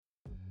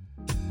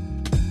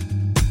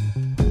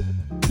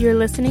You're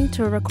listening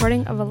to a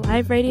recording of a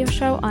live radio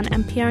show on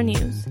NPR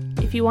News.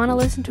 If you want to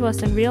listen to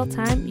us in real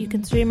time, you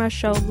can stream our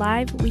show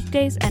live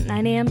weekdays at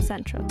 9 a.m.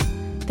 Central.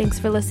 Thanks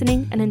for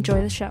listening and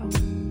enjoy the show.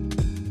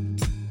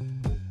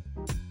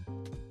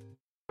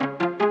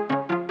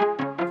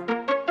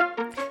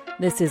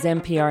 This is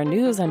NPR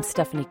News. I'm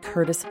Stephanie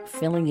Curtis,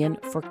 filling in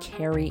for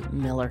Carrie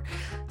Miller.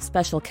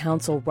 Special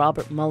counsel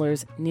Robert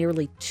Mueller's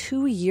nearly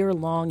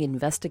 2-year-long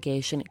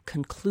investigation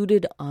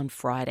concluded on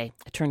Friday.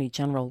 Attorney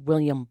General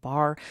William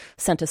Barr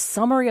sent a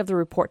summary of the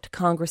report to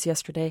Congress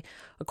yesterday.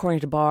 According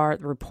to Barr,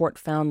 the report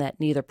found that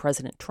neither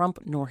President Trump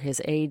nor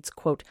his aides,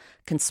 quote,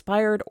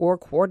 conspired or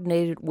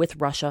coordinated with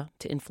Russia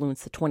to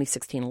influence the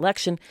 2016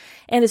 election,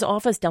 and his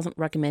office doesn't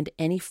recommend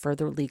any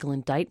further legal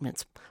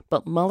indictments.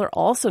 But Mueller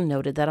also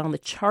noted that on the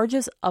charges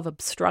of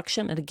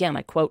obstruction, and again,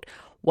 I quote,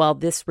 while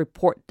this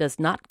report does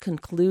not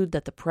conclude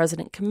that the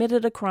president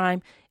committed a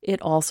crime, it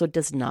also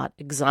does not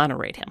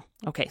exonerate him.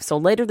 Okay, so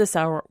later this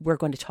hour, we're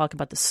going to talk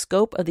about the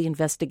scope of the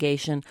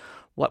investigation,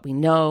 what we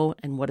know,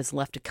 and what is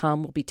left to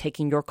come. We'll be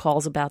taking your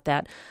calls about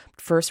that.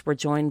 First, we're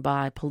joined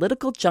by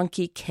political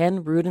junkie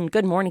Ken Rudin.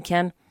 Good morning,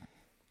 Ken.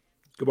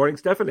 Good morning,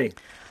 Stephanie.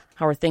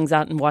 How are things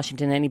out in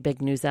Washington? Any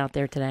big news out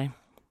there today?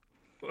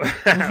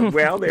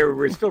 Well,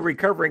 we're still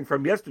recovering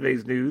from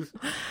yesterday's news.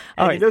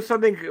 And you know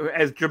something,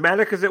 as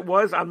dramatic as it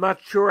was, I'm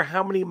not sure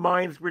how many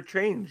minds were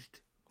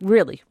changed.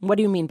 Really? What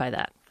do you mean by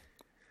that?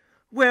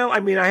 Well, I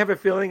mean, I have a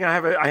feeling,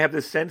 I have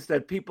the sense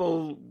that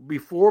people,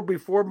 before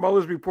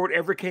Mueller's report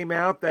ever came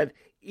out, that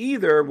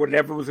either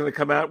whatever was going to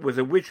come out was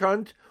a witch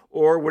hunt,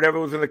 or whatever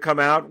was going to come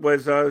out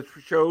was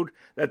showed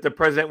that the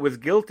president was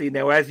guilty.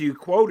 Now, as you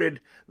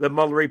quoted the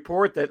Mueller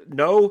report, that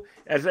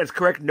that's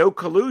correct, no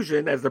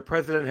collusion, as the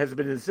president has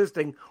been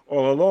insisting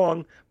all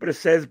along, but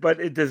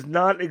it does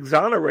not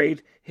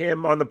exonerate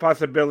him on the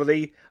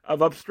possibility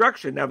of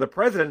obstruction. Now, the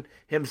president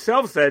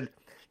himself said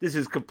this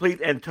is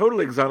complete and total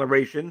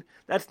exoneration.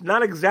 That's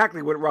not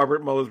exactly what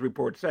Robert Mueller's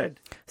report said.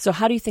 So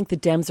how do you think the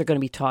Dems are going to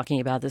be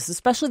talking about this,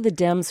 especially the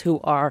Dems who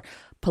are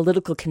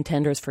political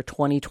contenders for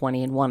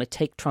 2020 and want to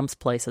take Trump's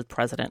place as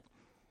president?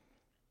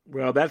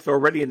 Well, that's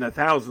already in the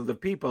thousands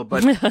of people.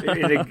 But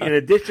in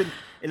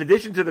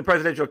addition to the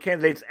presidential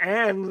candidates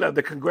and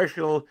the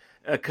congressional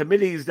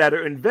committees that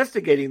are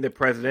investigating the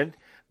president,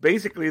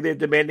 basically they're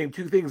demanding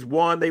two things.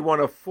 One, they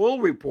want a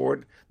full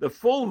report, the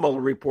full Mueller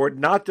report,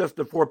 not just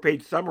the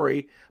 4-page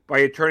summary by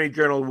Attorney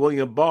General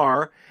William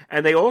Barr.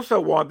 And there are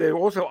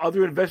also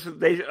other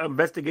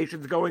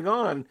investigations going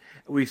on.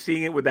 We're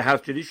seeing it with the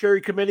House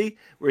Judiciary Committee.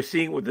 We're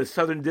seeing it with the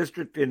Southern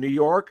District in New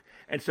York.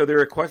 And so there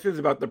are questions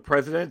about the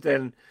president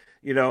and,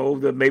 you know,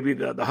 maybe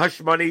the hush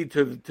money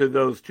to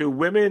those two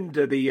women,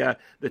 to the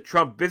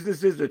Trump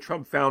businesses, the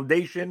Trump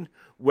Foundation,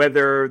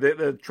 whether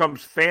the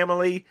Trump's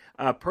family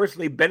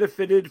personally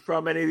benefited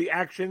from any of the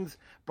actions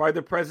by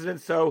the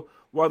president. So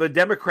while the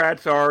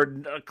Democrats are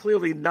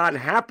clearly not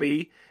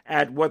happy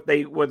at what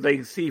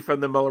they see from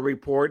the Mueller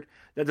report,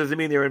 that doesn't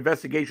mean their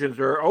investigations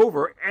are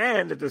over.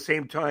 And at the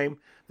same time,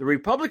 the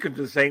Republicans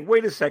are saying,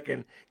 wait a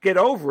second, get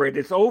over it.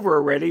 It's over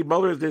already.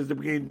 There's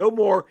no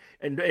more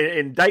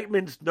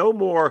indictments, no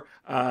more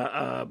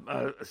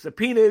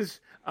subpoenas.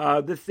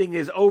 This thing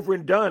is over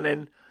and done.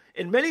 And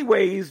in many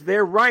ways,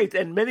 they're right.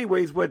 In many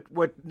ways, what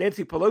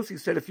Nancy Pelosi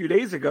said a few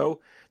days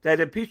ago, that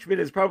impeachment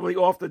is probably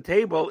off the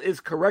table,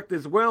 is correct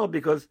as well,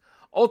 because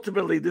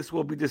ultimately this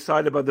will be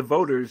decided by the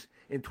voters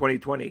in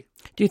 2020.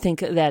 Do you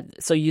think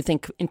so you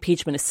think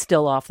impeachment is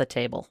still off the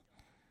table?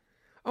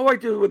 Oh, I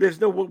do.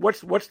 There's no what's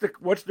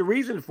the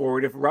reason for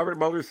it? If Robert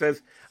Mueller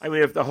says, I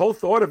mean, if the whole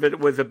thought of it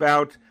was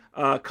about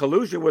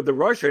collusion with the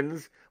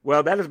Russians,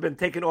 well, that has been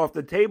taken off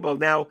the table.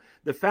 Now,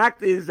 the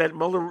fact is that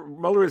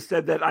Mueller has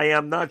said that I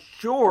am not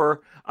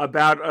sure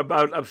about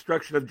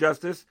obstruction of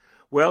justice.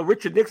 Well,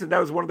 Richard Nixon, that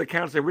was one of the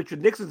counts in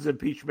Richard Nixon's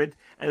impeachment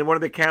and one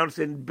of the counts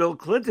in Bill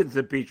Clinton's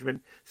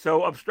impeachment.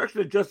 So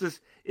obstruction of justice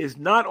is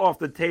not off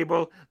the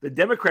table. The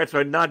Democrats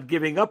are not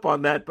giving up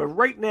on that. But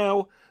right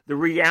now, the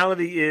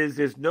reality is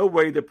there's no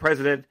way the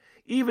president,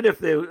 even if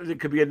there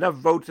could be enough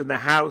votes in the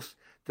House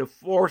to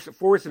force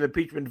an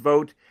impeachment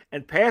vote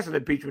and pass an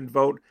impeachment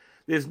vote,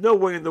 there's no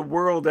way in the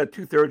world that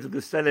 2/3 of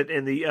the Senate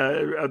and the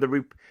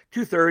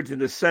 2/3 in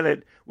the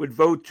Senate would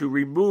vote to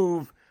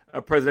remove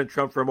President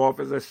Trump from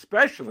office,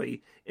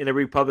 especially in a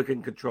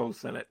Republican-controlled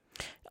Senate.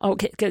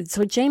 Okay, good.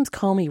 So James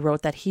Comey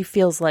wrote that he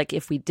feels like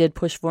if we did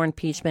push for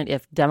impeachment,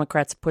 if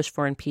Democrats push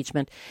for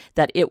impeachment,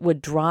 that it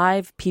would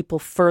drive people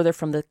further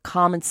from the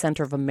common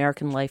center of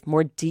American life,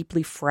 more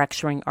deeply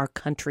fracturing our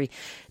country.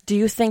 Do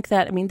you think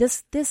that, I mean,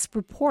 this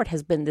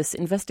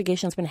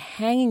investigation has been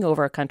hanging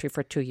over our country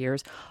for 2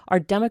 years. Are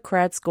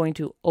Democrats going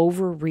to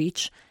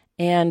overreach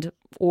and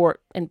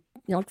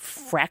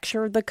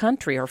fracture the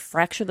country or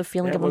fracture the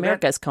feeling of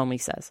America, as Comey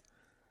says?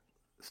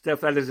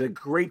 Steph, that is a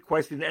great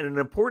question and an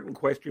important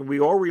question. We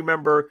all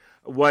remember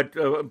what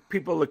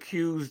people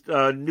accused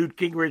Newt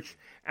Gingrich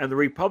and the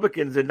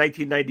Republicans in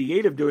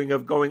 1998 of doing,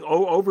 of going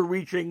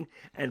overreaching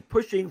and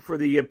pushing for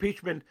the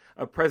impeachment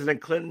of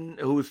President Clinton,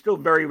 who was still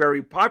very,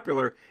 very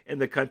popular in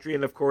the country.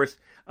 And of course,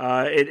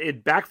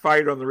 it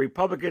backfired on the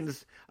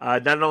Republicans.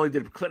 Not only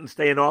did Clinton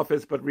stay in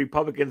office, but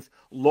Republicans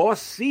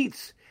lost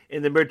seats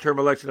in the midterm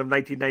election of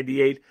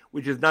 1998,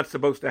 which is not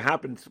supposed to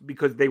happen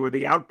because they were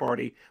the out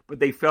party,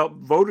 but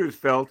voters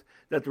felt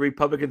that the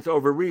Republicans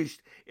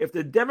overreached. If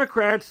the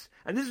Democrats,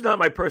 and this is not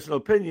my personal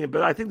opinion,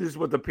 but I think this is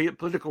what the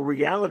political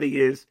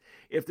reality is,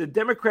 if the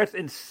Democrats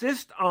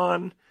insist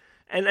on,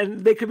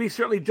 and they could be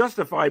certainly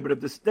justified, but if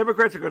the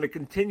Democrats are going to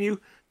continue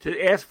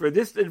to ask for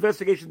this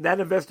investigation, that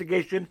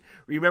investigation,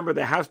 remember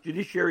the House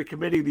Judiciary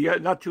Committee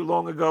not too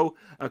long ago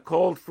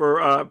called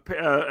for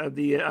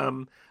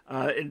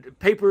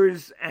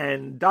papers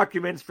and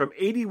documents from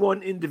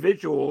 81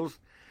 individuals.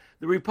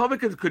 The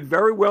Republicans could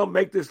very well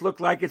make this look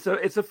like it's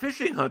a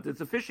fishing hunt,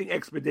 it's a fishing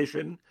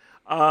expedition,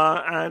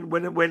 and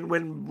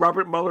when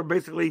Robert Mueller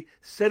basically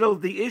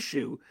settled the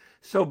issue.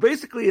 So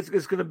basically, it's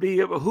going to be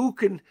who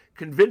can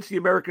convince the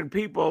American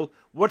people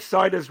what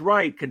side is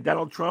right. Can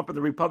Donald Trump and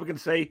the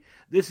Republicans say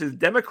this is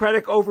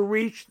Democratic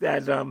overreach,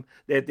 that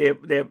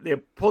they're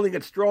pulling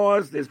at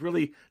straws, there's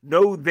really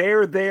no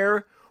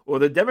there, or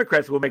the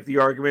Democrats will make the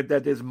argument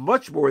that there's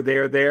much more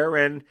there,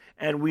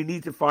 and we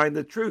need to find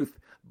the truth.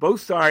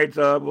 Both sides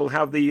will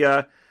have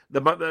the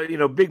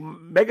big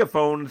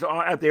megaphones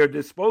at their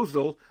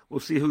disposal. We'll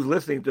see who's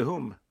listening to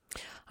whom.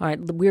 All right,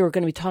 we were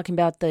going to be talking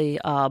about the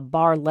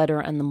Barr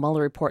letter and the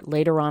Mueller report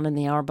later on in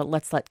the hour, but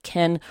let's let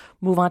Ken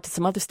move on to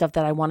some other stuff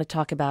that I want to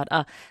talk about.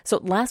 So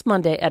last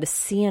Monday at a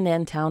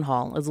CNN town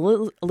hall,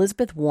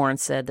 Elizabeth Warren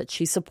said that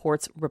she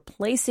supports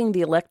replacing the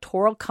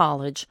Electoral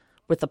College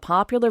with the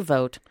popular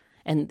vote,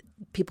 and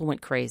people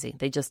went crazy.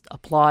 They just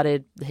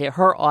applauded.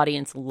 Her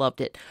audience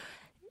loved it.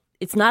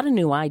 It's not a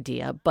new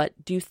idea, but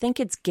do you think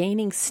it's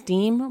gaining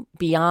steam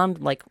beyond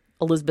like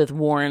Elizabeth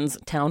Warren's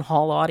town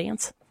hall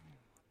audience?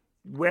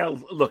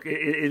 Well, look,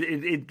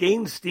 it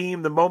gained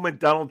steam the moment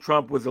Donald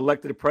Trump was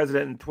elected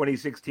president in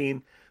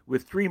 2016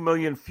 with 3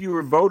 million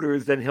fewer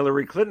voters than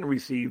Hillary Clinton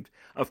received.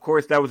 Of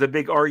course, that was a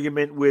big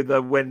argument with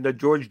when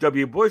George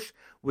W. Bush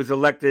was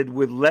elected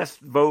with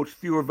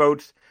fewer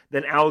votes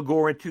than Al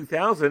Gore in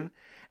 2000.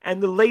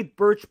 And the late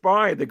Birch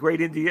Bayh,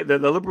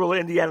 the liberal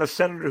Indiana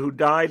senator who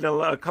died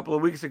a couple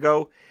of weeks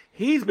ago,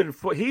 he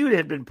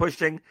had been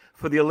pushing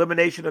for the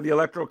elimination of the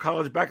Electoral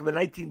College back in the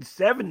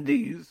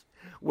 1970s.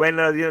 When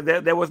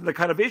there wasn't the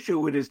kind of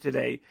issue it is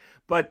today.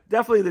 But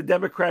definitely the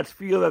Democrats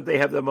feel that they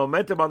have the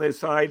momentum on their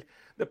side.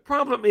 The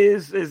problem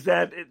is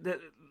that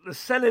the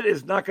Senate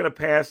is not going to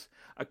pass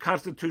a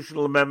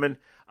constitutional amendment.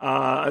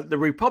 The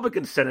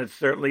Republican Senate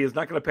certainly is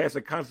not going to pass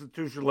a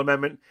constitutional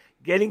amendment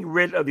getting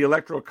rid of the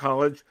Electoral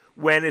College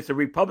when it's a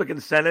Republican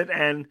Senate,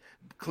 and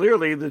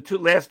clearly the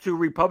last two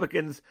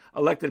Republicans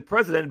elected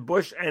president,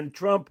 Bush and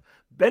Trump,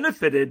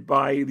 benefited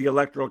by the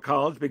Electoral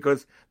College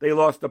because they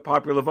lost the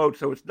popular vote.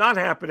 So it's not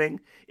happening.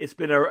 It's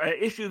been an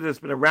issue that's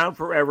been around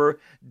forever.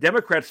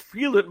 Democrats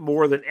feel it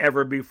more than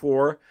ever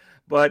before.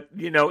 But,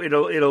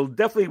 it'll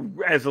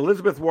definitely, as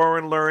Elizabeth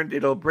Warren learned,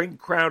 it'll bring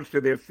crowds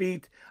to their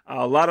feet.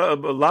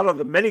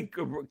 Many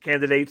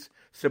candidates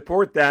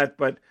support that,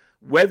 but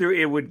whether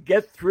it would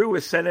get through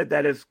a Senate,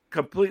 that is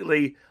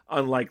completely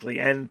unlikely.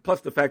 And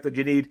plus the fact that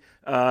you need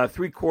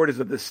 3/4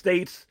 of the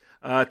states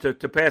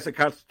to pass a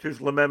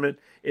constitutional amendment,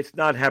 it's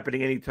not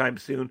happening anytime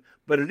soon.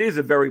 But it is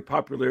a very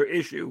popular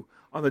issue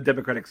on the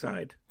Democratic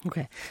side.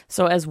 Okay.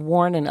 So as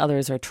Warren and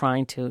others are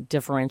trying to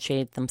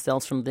differentiate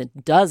themselves from the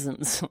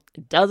dozens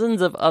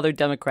of other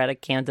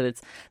Democratic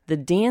candidates, the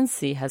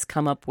DNC has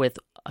come up with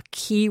a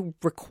key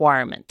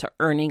requirement to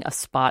earning a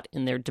spot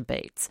in their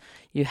debates.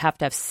 You have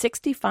to have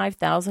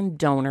 65,000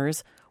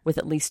 donors with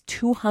at least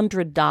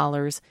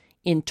 $200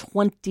 in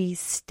 20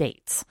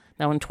 states.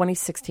 Now, in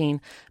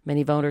 2016,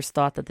 many voters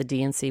thought that the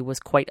DNC was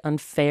quite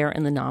unfair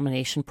in the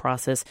nomination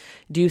process.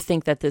 Do you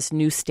think that this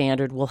new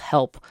standard will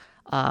help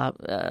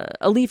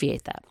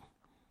alleviate that?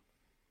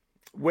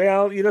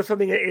 Well,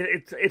 something,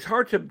 it's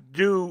hard to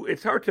do.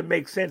 It's hard to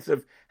make sense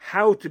of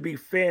how to be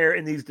fair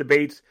in these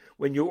debates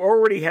when you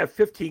already have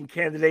 15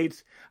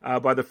 candidates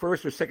by the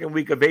first or second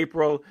week of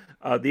April.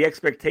 The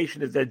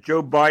expectation is that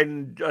Joe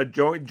Biden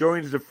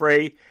joins the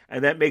fray,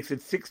 and that makes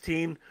it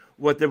 16.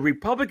 What the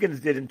Republicans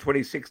did in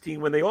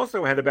 2016, when they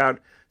also had about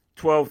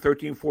 12,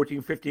 13,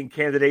 14, 15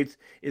 candidates,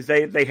 is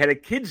they had a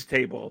kids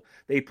table.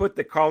 They put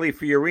the Carly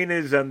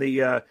Fiorinas and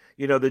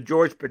the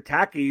George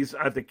Patakis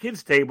at the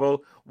kids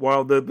table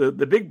while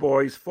the big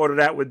boys fought it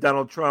out with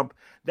Donald Trump.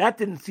 That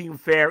didn't seem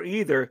fair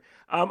either.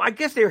 I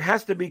guess there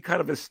has to be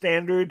kind of a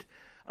standard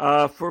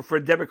for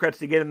Democrats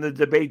to get in the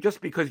debate.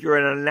 Just because you're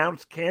an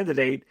announced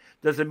candidate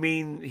doesn't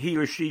mean he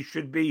or she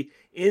should be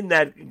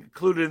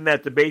included in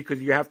that debate,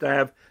 because you have to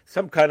have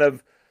some kind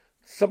of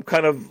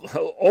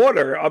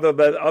order.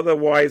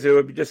 Otherwise, it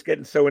would be just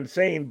getting so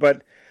insane.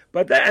 But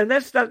But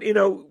that's not,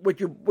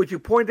 what you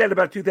point out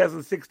about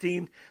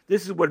 2016.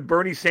 This is what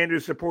Bernie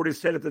Sanders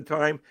supporters said at the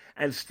time,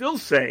 and still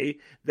say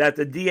that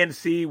the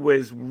DNC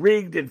was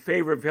rigged in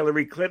favor of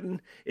Hillary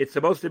Clinton. It's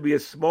supposed to be a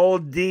small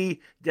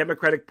D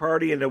Democratic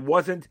Party, and it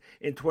wasn't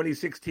in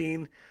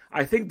 2016.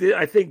 I think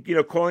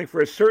calling for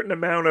a certain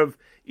amount of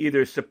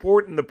either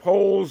support in the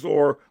polls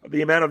or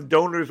the amount of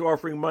donors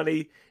offering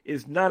money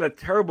is not a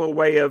terrible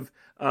way of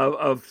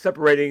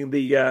separating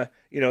the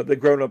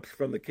grown-ups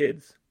from the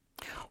kids.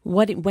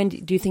 When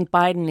do you think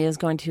Biden is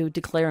going to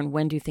declare, and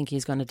when do you think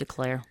he's going to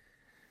declare?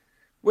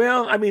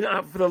 Well,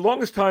 for the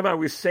longest time I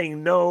was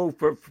saying no.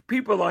 For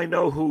people I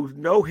know who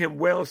know him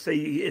well say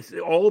it's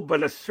all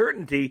but a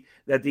certainty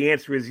that the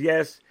answer is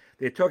yes.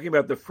 They're talking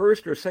about the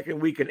first or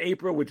second week in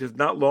April, which is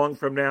not long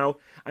from now.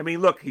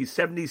 Look, he's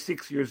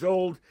 76 years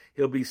old.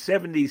 He'll be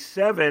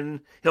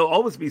 77. He'll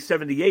almost be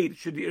 78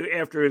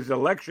 after his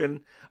election.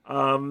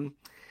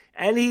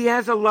 And he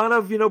has a lot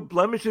of,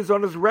 blemishes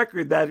on his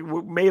record that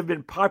may have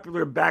been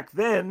popular back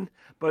then,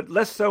 but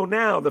less so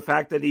now. The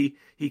fact that he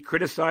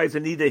criticized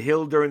Anita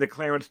Hill during the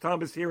Clarence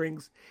Thomas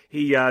hearings.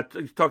 He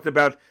talked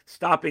about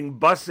stopping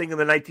busing in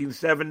the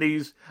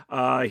 1970s.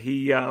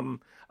 He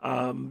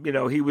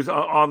was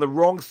on the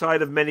wrong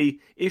side of many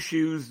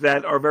issues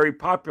that are very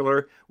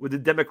popular with the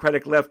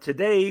Democratic left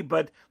today,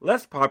 but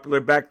less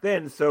popular back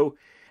then.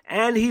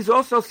 And he's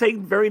also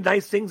saying very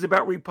nice things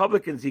about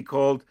Republicans. He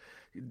called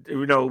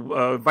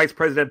Vice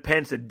President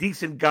Pence a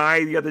decent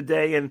guy the other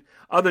day, and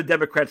other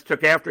Democrats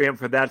took after him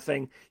for that,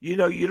 saying, you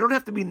don't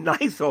have to be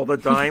nice all the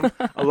time.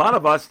 a lot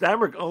of us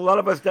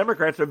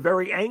Democrats are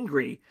very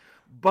angry.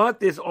 But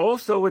there's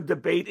also a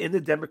debate in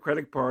the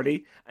Democratic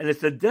Party, and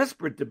it's a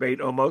desperate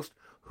debate almost,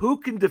 who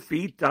can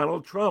defeat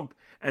Donald Trump.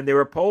 And there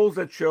are polls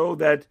that show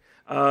that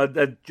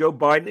Joe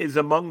Biden is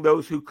among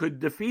those who could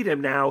defeat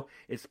him. Now,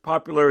 it's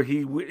popular.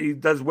 He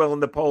does well in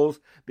the polls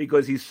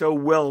because he's so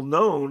well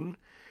known.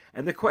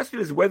 And the question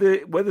is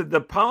whether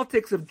the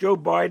politics of Joe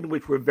Biden,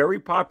 which were very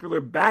popular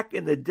back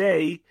in the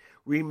day,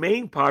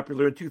 remain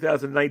popular in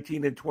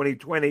 2019 and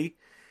 2020.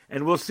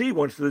 And we'll see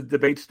once the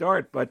debates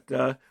start. But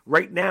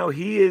right now,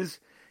 he's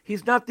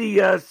not the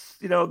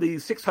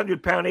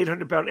 600-pound,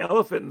 800-pound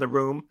elephant in the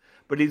room,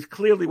 but he's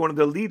clearly one of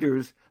the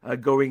leaders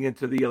going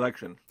into the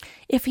election.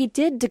 If he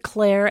did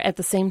declare at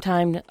the same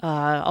time,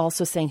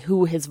 also saying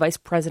who his vice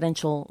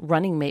presidential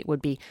running mate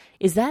would be,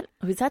 is that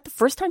the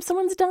first time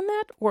someone's done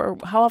that? Or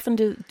how often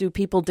do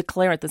people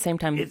declare at the same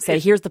time,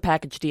 here's the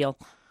package deal?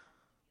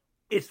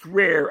 It's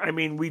rare.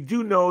 We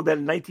do know that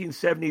in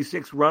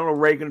 1976, Ronald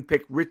Reagan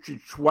picked Richard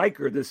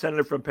Schweiker, the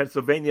senator from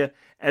Pennsylvania,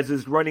 as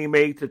his running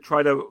mate to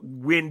try to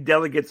win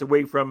delegates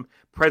away from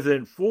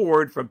President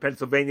Ford from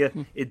Pennsylvania.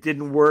 It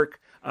didn't work.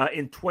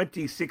 In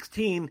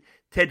 2016,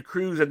 Ted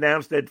Cruz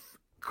announced that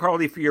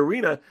Carly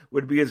Fiorina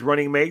would be his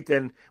running mate,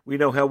 and we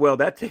know how well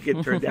that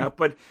ticket turned out.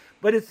 But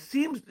it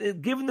seems,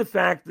 given the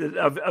fact that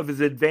of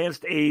his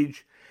advanced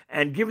age,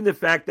 and given the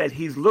fact that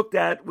he's looked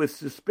at with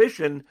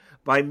suspicion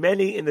by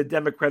many in the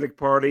Democratic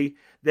Party,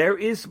 there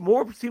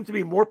seems to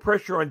be more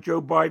pressure on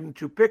Joe Biden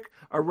to pick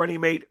a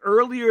running mate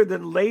earlier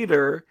than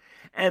later.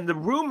 And the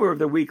rumor of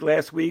the week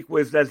last week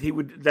was that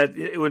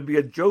it would be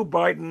a Joe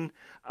Biden,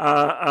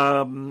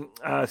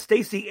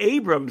 Stacey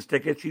Abrams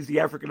ticket. She's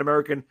the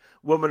African-American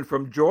woman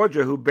from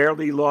Georgia who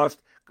barely lost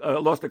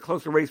a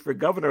closer race for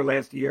governor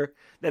last year,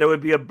 that it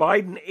would be a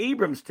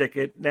Biden-Abrams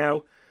ticket.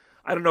 Now,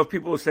 I don't know if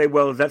people will say,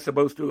 well, is that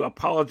supposed to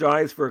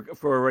apologize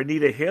for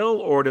Anita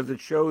Hill, or does it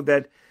show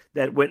that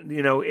when,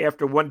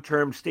 after one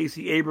term,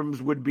 Stacey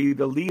Abrams would be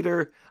the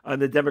leader on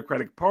the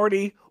Democratic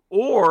Party,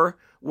 or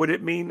would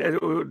it mean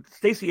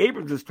Stacey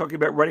Abrams is talking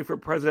about running for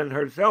president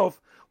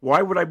herself?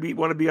 Why would I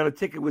want to be on a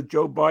ticket with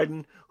Joe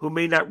Biden, who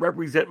may not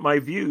represent my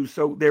views?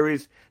 So there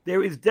is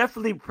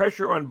definitely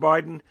pressure on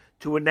Biden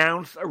to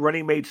announce a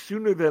running mate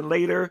sooner than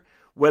later.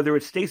 Whether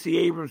it's Stacey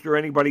Abrams or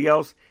anybody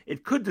else,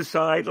 it could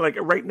decide. Like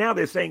right now,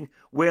 they're saying,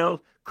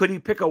 well, could he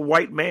pick a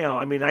white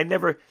male?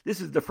 This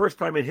is the first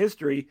time in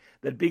history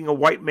that being a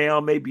white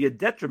male may be a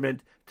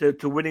detriment to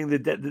winning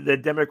the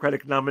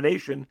Democratic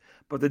nomination.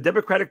 But the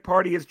Democratic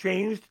Party has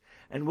changed,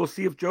 and we'll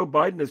see if Joe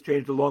Biden has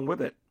changed along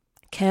with it.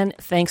 Ken,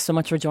 thanks so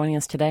much for joining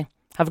us today.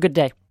 Have a good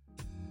day.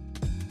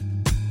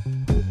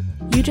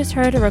 You just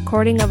heard a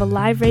recording of a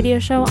live radio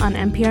show on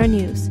NPR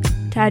News.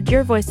 To add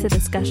your voice to the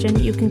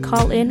discussion, you can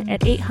call in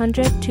at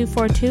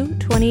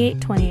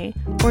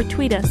 800-242-2828 or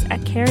tweet us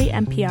at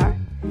CarrieNPR.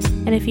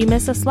 And if you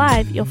miss us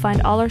live, you'll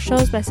find all our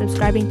shows by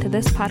subscribing to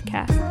this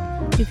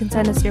podcast. You can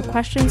send us your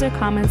questions or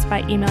comments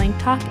by emailing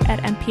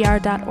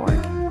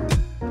talk@npr.org.